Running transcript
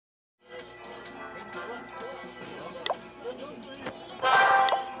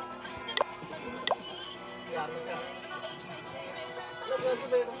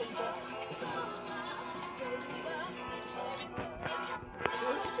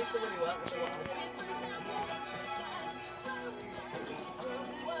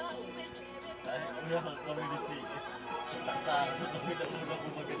community. Sa unang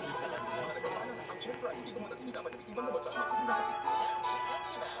gumaganda sa kanila. Ang Chopra, hindi gumawa hindi dapat ng ibang bansa ang magpapunda sa TikTok.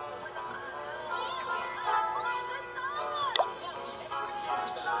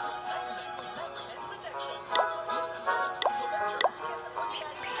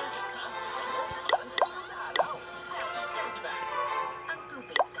 Ang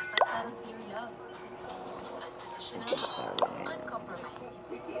tubig dapat parang pure love. Unconditional, uncompromising,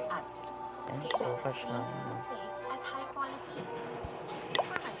 absolute. Kailangan clean, safe, at high quality.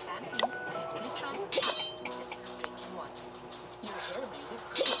 For my family, I only trust absolute distilled drinking water. Your hair may look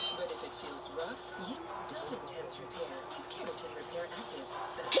good, but if it feels rough, use Dove Intense Repair with Keratin Repair Actives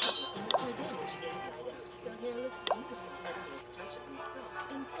that help you repair damage inside out, so hair looks beautiful and feels touchably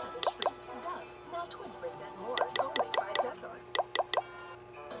soft and damage-free. Dove, now 20% more, only 5 pesos.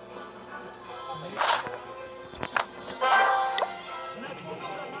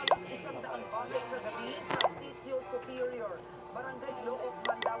 Nasunog ang halos 100 bahay kagabi sa Sitio Superior, Barangay Loob,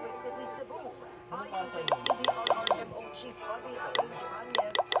 Mandaue City, Cebu. Ayon kay CDRRMO Chief Buddy Alain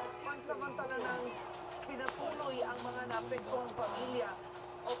Jimenez, pansamantala nang pinatuloy ang mga naapektuhang pamilya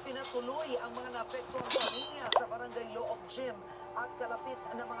sa Barangay Loob Gym at kalapit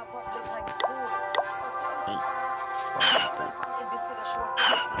ng mga public high school. Patuloy ang investigasyon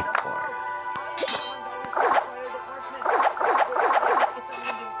ayon sa Mandaue City Fire Department.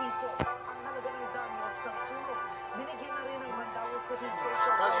 ₱1,000,000 ang halaga ng danyos ng sunog. Binigyan na rin ng Mandaue City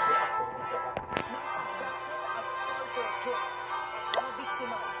Social Welfare ng pagkakil at starter kits ang mga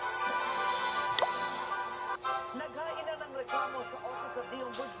biktima. Naghain na ng reklamo sa Office of the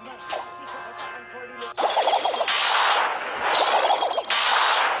Ombudsman si Kabataan Party List.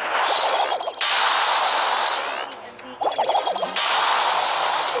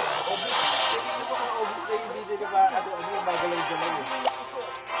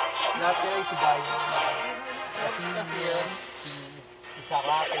 Lahat sila yung si Bayan. Kasi yun, si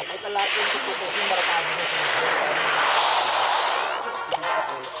Sarapin. Ay, kalapin ko po kasi maratado na sa mga.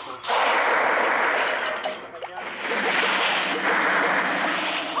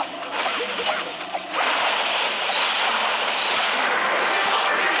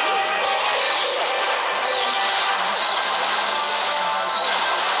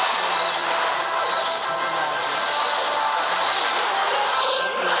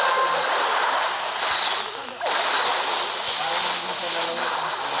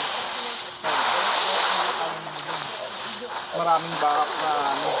 Maraming bakak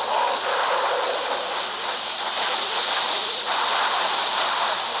na ano.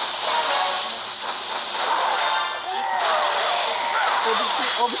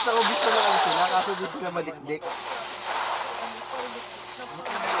 Obvious na lang sila, kaso di sila madikdik.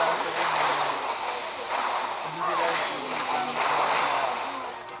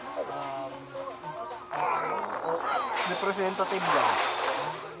 Representative lang.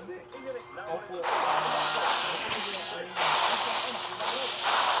 Opo.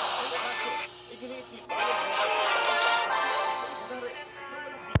 Iginiit ni Paolo Morales na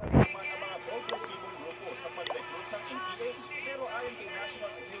walang naman ang mga progresibong grupo sa pag-recruit ng NPA. Pero ayon kay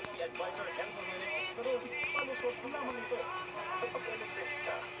National Security Advisor Enzo Menes Esperon, palusot lamang ito. Kapag elected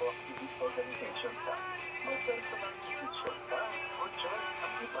ka o activist organization ka, may personal institution ka o join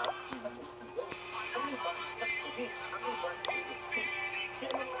ang iba ng NPA. Ang iba, activist, ang iba, activist.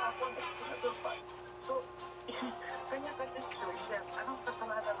 Yan ang mga nag-identify. So, kanya-kanya choice yan. Anong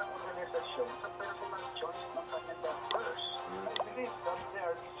kasalanan ng organisasyon sa personal choice ng kanyang members? I believe that they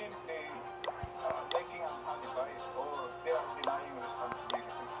are simply taking an advice or they are denying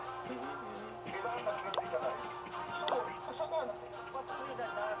responsibility. Kailangan nag-radicalize. So, kasalanan. Patuloy na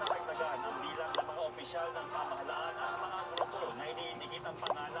nadagdagan ang bilang ng mga opisyal ng pamahalaan at mga grupo na iniindikit ang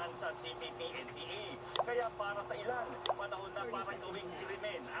pangalan sa CPP-NPA. Kaya para sa ilan, panahon na para gawing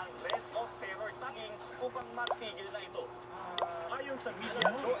krimen ang red of terror tagging upang matigil na ito. Ayon sa media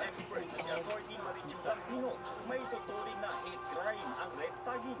law expert na si Atty. Marichu Campino, may tuturing na hate crime ang red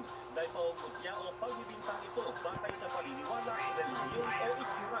tagging dahil paugot niya o pagbibintang ito batay sa paniniwala, relihiyon o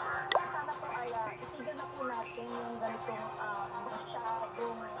itsura. Sana po ay itigil na po natin yung ganitong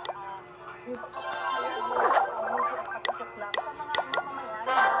masyadong yung pagpapakala ng pagpapasok lang sa mga mamamayan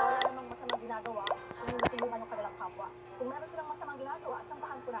na wala namang masamang ginagawa kung natulungan yung kanilang kapwa. Kung meron silang masamang ginagawa,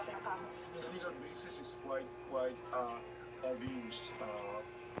 sampahan po natin ang kaso. The legal basis is quite obvious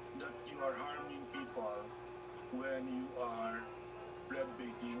that you are harming people when you are red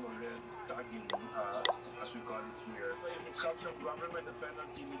baiting or red tagging, as we call it here. When it comes from government, the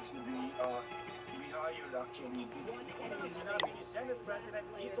penalty needs to be higher actually. Sinabi ni Senate President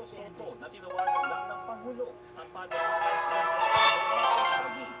Tito Soto na tinawagan lang ng Pangulo ang panawagan ng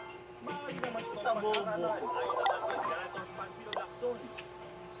tagging. Maaari naman itong pag-aralan ay naman kay Senator Panfilo Lacson.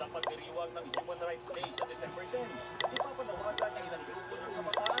 Sa pagdiriwang ng Human Rights Day sa December 10, ipapanawagan ng ilang grupo ng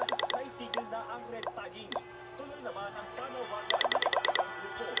kabataan na itigil na ang red tagging. Tuloy naman ang panawagan ng iba't ibang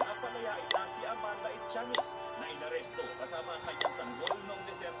grupo na palayain na si Amanda Etchanis na inaresto kasama ang kanyang sanggol noong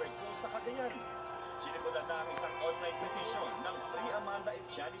December 2 sa Cagayan. Sinimulan na ang isang online petition ng Free Amanda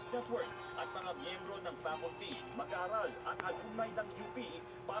Etchanis Network at mga miyembro ng faculty, mag-aaral at alumni ng UP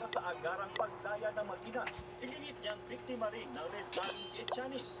para sa agarang paglaya ng mag-ina. Iginit niyang biktima rin ng red tagging si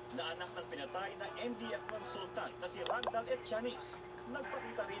Etchanis na anak ng pinatay na NDF consultant na si Randall Etchanis.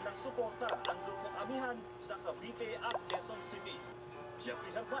 Nagpakita rin ng suporta ang grupong Amihan sa Cavite at Quezon City.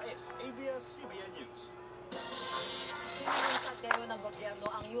 Jeffrey Narvaez, ABS-CBN News. Sinimulat kayo ng gobyerno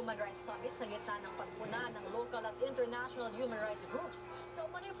ang Human Rights Summit sa gitna ng pagpuna ng local at international human rights groups sa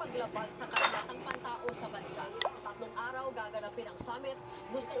umano'y paglaban sa kanilang pantao sa bansa. 3 araw gaganapin ang summit.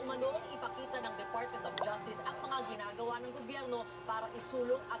 Gusto umano'ng ipakita ng Department of Justice ang mga ginagawa ng gobyerno para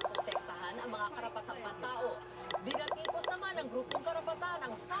isulong at protektahan ang mga karapatang pantao. Binatikos naman ng grupong karapatan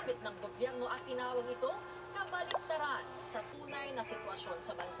ang summit ng gobyerno at tinawag itong kabaliktaran sa tunay na sitwasyon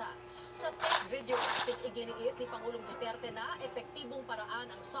sa bansa. Sa tape video message, iginiit ni Pangulong Duterte na epektibong paraan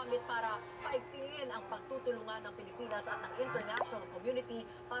ang summit para paigtingin ang pagtutulungan ng Pilipinas at ng international community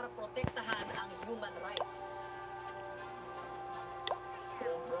para protektahan ang human rights. I'm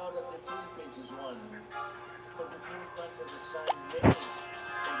proud that the Philippines is one of the few countries that signed many of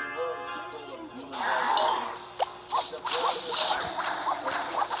the world's full of human rights. It's a proud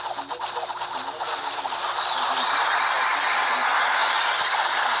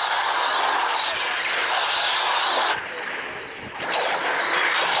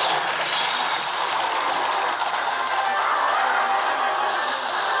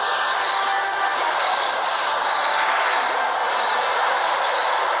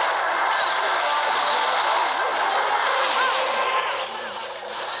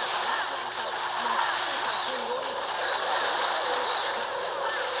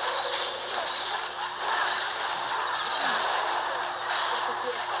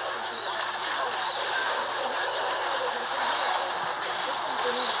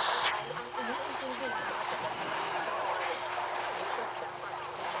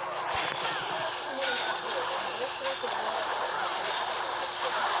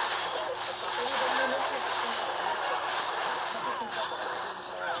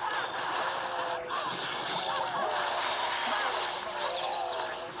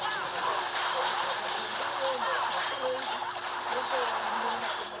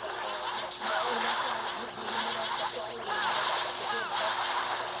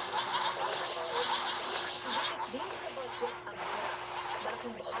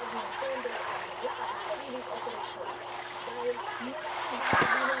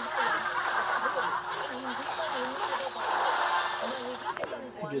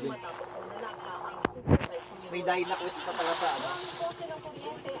May dahil na quest na pala sa ano.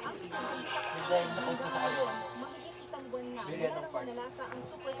 May dahil na quest na sa kanya. Bilyan ng parts. Nalasa ang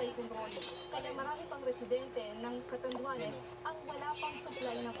Super Typhoon Rolly. Kaya marami pang residente ng Catanduanes ang wala pang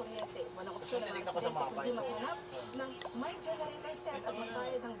supply ng kuryente. Walang opsyon ang mga residente kundi maghanap ng may generator set at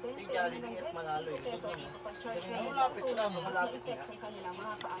magbayad ng 20 ng 25 pesos upang charge kayo ng cellphone at ma-effect sa kanilang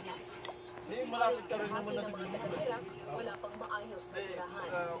mga kaanak. malapit ka rin naman na sa Taga-Iraq, wala pang maayos na tirahan.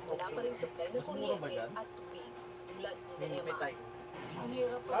 Wala pa rin supply ng kuryente at tubig. Tulad ni Emma. Ang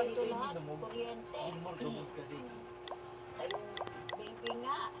hirap pa Kahit dito hindi lahat, mo, kuryente. gamot kasi. Ayun, baby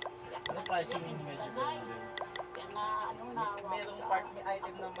nga. Ang pricing yung medyo Sanay. Kaya na, ano, nawa Merong part, may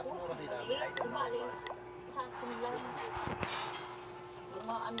item na mas mura sila. May item na mas mura. Sa akin lang. Yung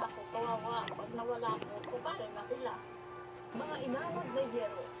mga anak ko, kawawa. Pag nawala ko, kubali na sila. Mga inanod na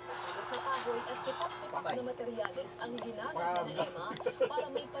yero, na kahoy at tipak-tipak na materyales ang ginamit ni Emma para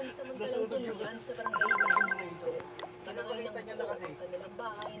may pansamantalang tulungan sa barangay Francisco. Tinangay ng buo ang kanilang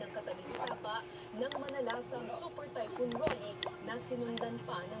bahay ng katabing sapa ng manalasang Super Typhoon Rolly na sinundan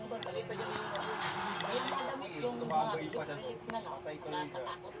pa ng bagay na Ayun na damit yung mga relief na lang.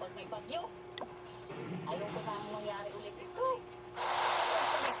 Nakakatakot pag may bagyo. Ayaw ko na ang mangyari ulit ito. Sa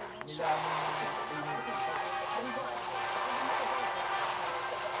siya ng probinsya.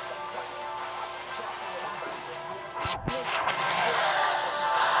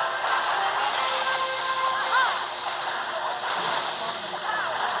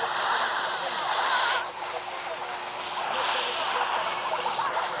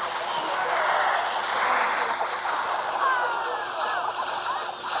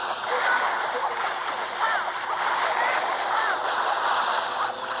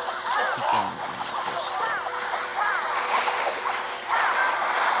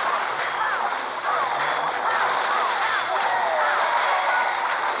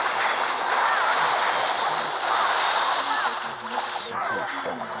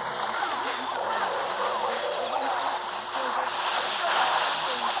 Boston.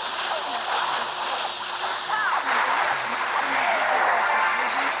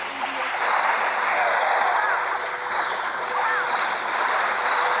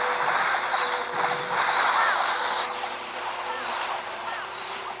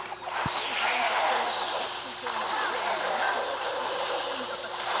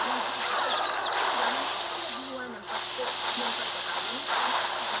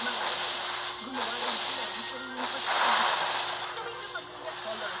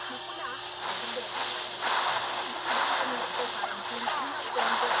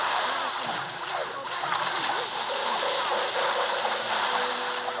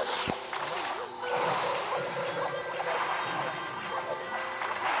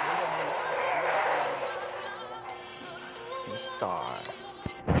 Star.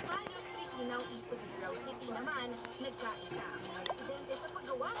 Palio Street, Linao East of Igorao City naman, nagkaisa ang mga residente sa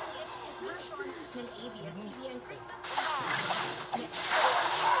paggawa ng lip-sync version ng ABS-CBN Christmas Time.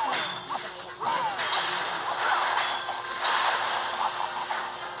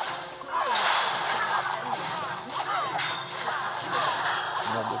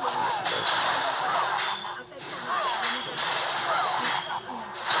 Nugget Twister.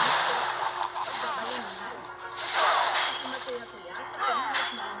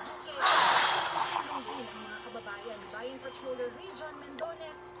 Patroller Region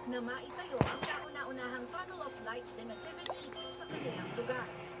Mendones na maitayo ang kauna-unahang tunnel of lights din activity sa kanilang lugar.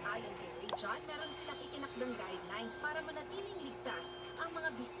 Ayon kay Region, meron silang itinakdang guidelines para manatiling ligtas ang mga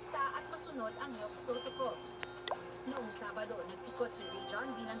bisita at masunod ang health protocols. Noong Sabado, nag-ikot si Region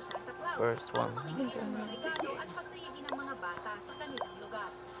bilang Santa Claus First one. ang mamigay ng mga regalo at pasayahin ang mga bata sa kanilang lugar.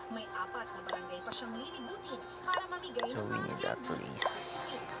 May 4 na barangay pa siyang lilibutin para mamigay So ng we mga need that candy release.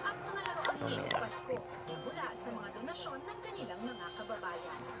 at mga laruang So, ngayong yeah. Pasko mula sa mga donasyon ng kanilang mga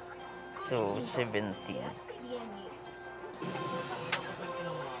kababayan. So 17. ABS-CBN News.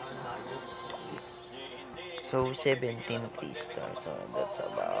 So 17 3 stars. So that's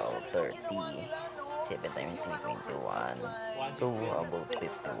about 30. 7 times 3, 21. So about 51.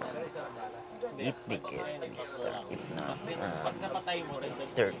 If they get 3 star. If not, Pag napatay mo rin,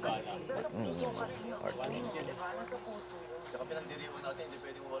 30. But minimum or 20. Tsaka pinagdiriwan natin, hindi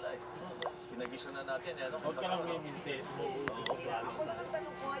pwedeng wala eh. Pinagisa na natin eh. huwag ka lang may mintes mo.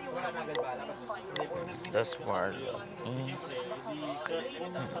 Wala na agad bala. The sword is Hindi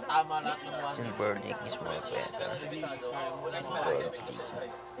kung tatama lahat ng one. silver deck is more better. Hindi kaya mo lang Gold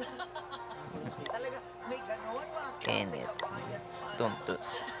deck. Talaga, may ganon mga Kenneth. Don't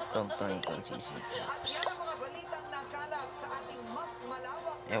CC. At yan ang mga balitang nakalat sa ating mas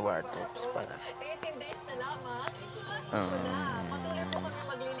malawak War troops pala. 18 days na lamang. Patuloy po kami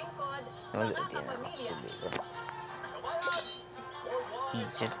maglilingkod. Wala Mga din ako kapamilya. tuloy.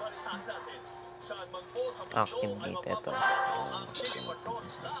 Easy. Active dito ito.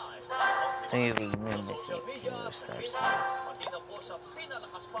 So yung Raymond na si Zero Stars na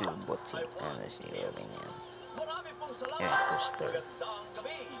Cubot si ano si Owen yan. Yan, 2 star.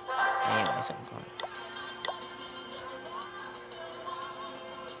 Ayun, isang ko.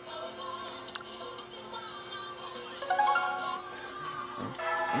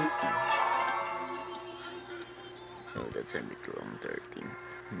 Easy. Oh, that's a bit long, 13.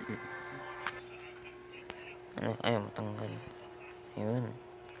 Ano? Ayaw matanggal. Ayun.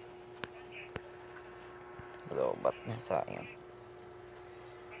 Lobat na sayang.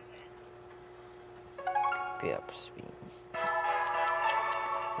 Piap spins.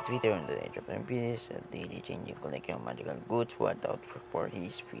 Twitter on the age of MPs at daily changing collection of magical goods worth out for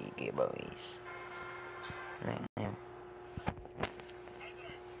his free giveaways. Ayun.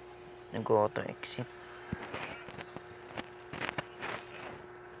 Nag-auto exit.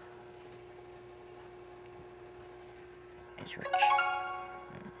 Switch.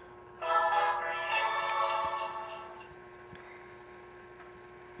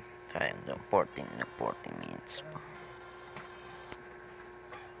 Kaya 14 minutes pa.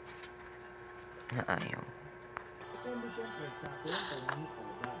 Ayaw. Depende syempre sa kwento ni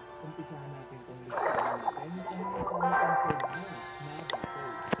Oda. Umpisahan natin itong listahan natin sa mga pangitang na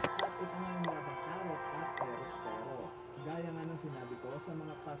details. At ito nga yung labang carrot at pero. Gaya nga ng sinabi ko sa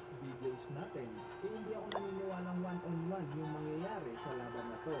mga past videos natin, hindi ako naniniwalang one-on-one yung mangyayari sa laban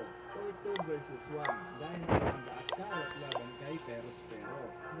na to. Or 2 versus 1, gaya ng Panda at Carrot laban kay Pero.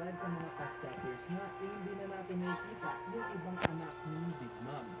 Dahil sa mga past chapters na, hindi na natin nakikita yung ibang anak ni Big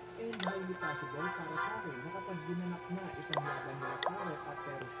Mom. And highly possible para sa akin na kapag ginanap na itong laban nila Carrot at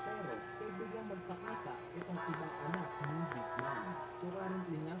Perustero, biglang magpakita itong ibang anak ni Big Mom. So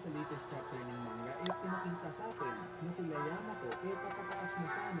currently nga sa latest chapter ng manga, pinakita sa atin na sila Yamato papatakas na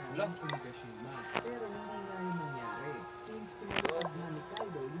sana ng Onigashima. Pero hindi nga yun nangyari. Since pinalipad na ni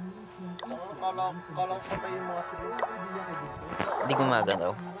Kaido yung mismong isla ng Onigashima. Hindi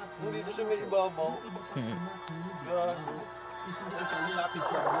gumagalaw. Dito siya may ibabaw. Gago.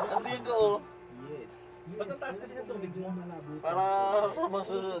 Andito oh. Yes. Patataas kasi ng tubig mo. Para sa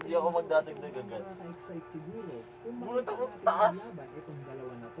masunod, di ako magdating agad. Nakaka-excite siguro. Kung Ngunit ako makita taas. natin laban itong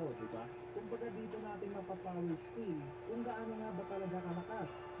dalawa na to, di ba? Kumbaga dito natin mapapower skill kung gaano nga ba talaga kalakas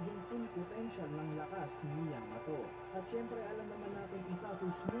yung full potential ng lakas ni Yamato. At syempre alam naman natin isa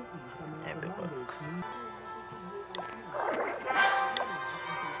susmuki sa mga commanders ni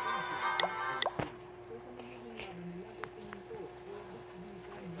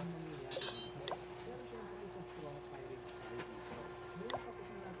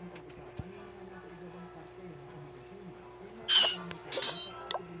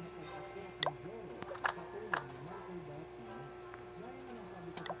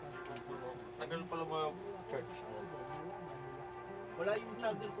Tagal pala mo church. Wala yung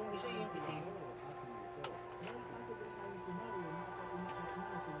channel kung isa yung itim.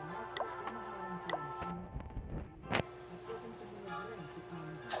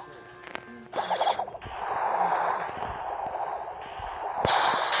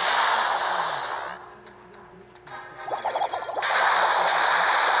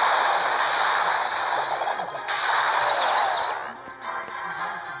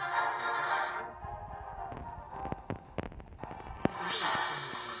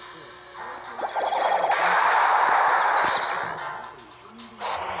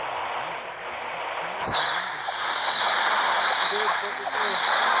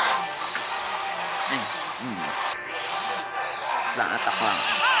 Atak lang.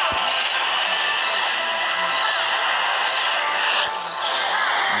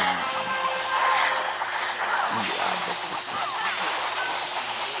 Hindi abot.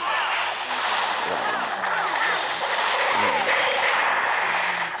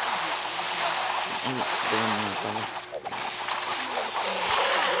 Doon na pala.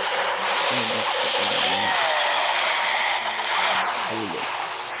 Huli.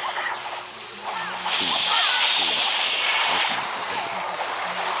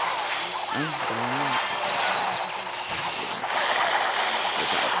 Ay, tama.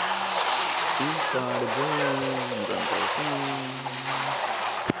 Start again. Gantay ko.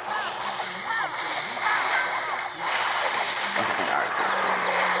 Pasok yung arte.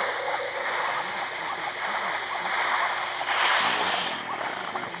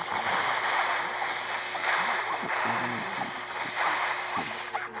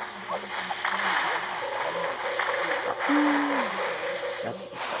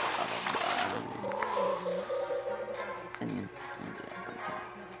 Saan yun? Hindi ako pansin.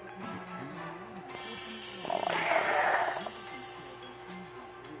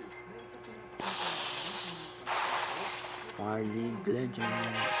 War League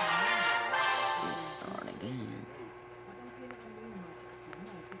Legends. Please start again.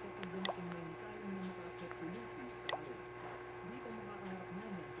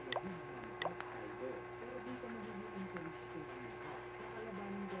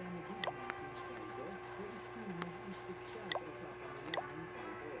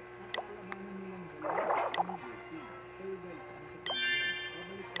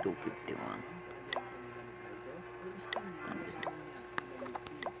 $251.